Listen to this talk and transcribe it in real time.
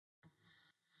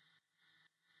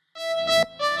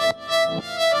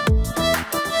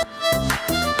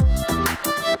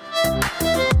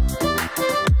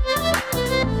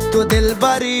تو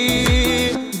دلبری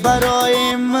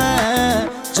برای من،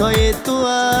 جای تو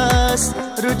است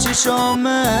رو چشم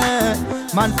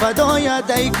من، فدایت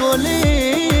ای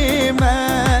گلی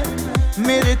من،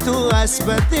 میره تو است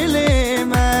به دل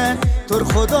من. تو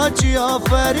خدا چی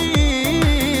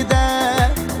آفریده،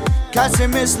 کسی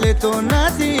مثل تو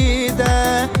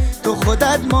ندیده. تو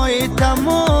خودت مای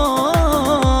تمامی،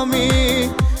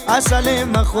 اصل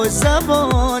مخو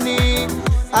زبانی.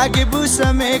 اگه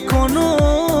بوسه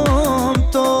میکنم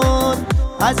تو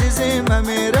عزیزم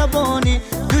مهربانی.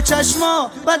 دو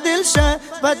چشما بدل شه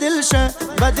بدل شه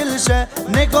بدل شه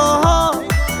نگاه ها،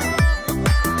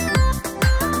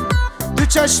 دو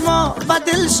چشما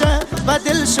بدل شه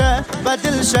بدل شه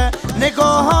بدل شه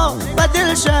نگاه ها،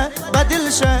 بدل شه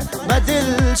بدل شه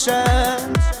بدل شه.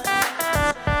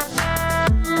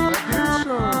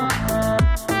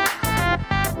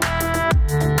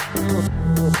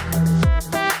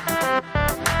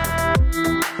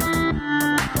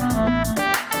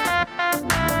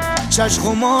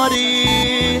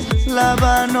 چشخماری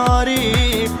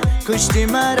لبناری کشتی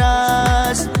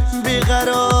مرز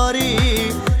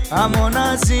بیقراری، امان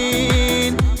از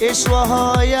این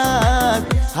اشوهایت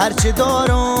هرچی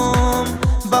دارم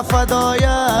به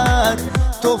فدایت.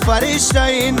 تو فرشته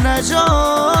این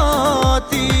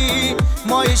نجاتی،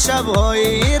 مای شبهای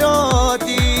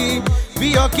ایراتی.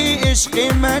 بیا که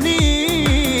عشق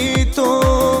منی تو،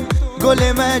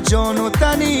 گل من جان و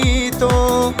تنی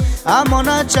تو.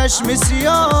 امانت چشم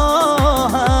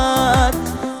سیاهت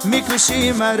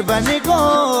میکشی مر به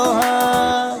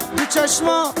نگاهت. دو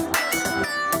چشما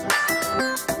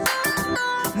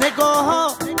نگاه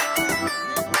ها،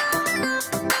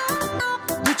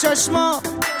 دو چشما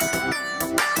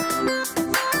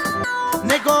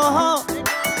نگاه ها،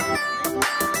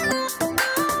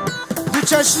 دو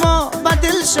چشما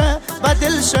بدل شه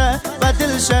بدل شه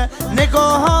بدل شه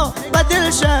نگاه ها،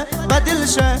 بدل شه بدل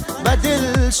شه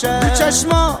بدل شه. دو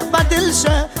چشما بدل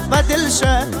شه بدل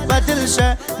شه بدل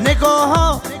شه نگاه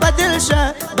ها، بدل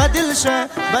شه بدل شه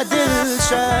بدل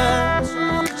شه.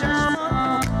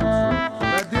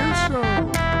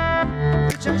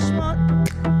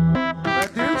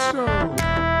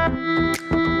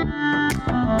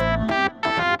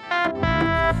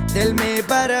 دل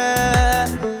میبره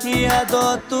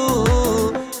یادا تو،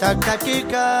 تک تکی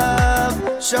کف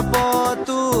شبا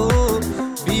تو.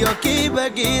 بیا کی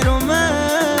بگیرم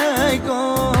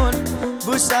کن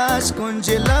بوسه از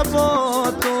کنج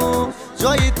لبا تو.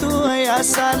 جای تو ای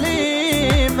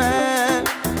اصلی من،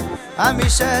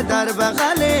 همیشه در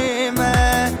بغل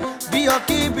من. بیا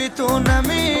کی بی تو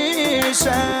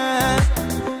نمیشه،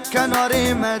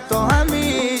 کنار من تو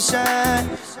همیشه.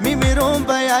 میمیرم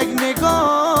به یک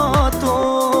نگاه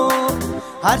تو،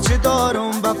 هرچی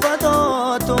دارم به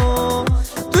فدا تو.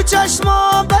 تو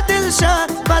چشما بدل شه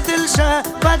بدل شه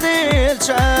بدل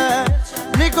شه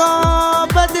نگاه،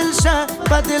 بدل شه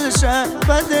بدل شه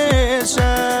بدل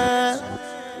شه.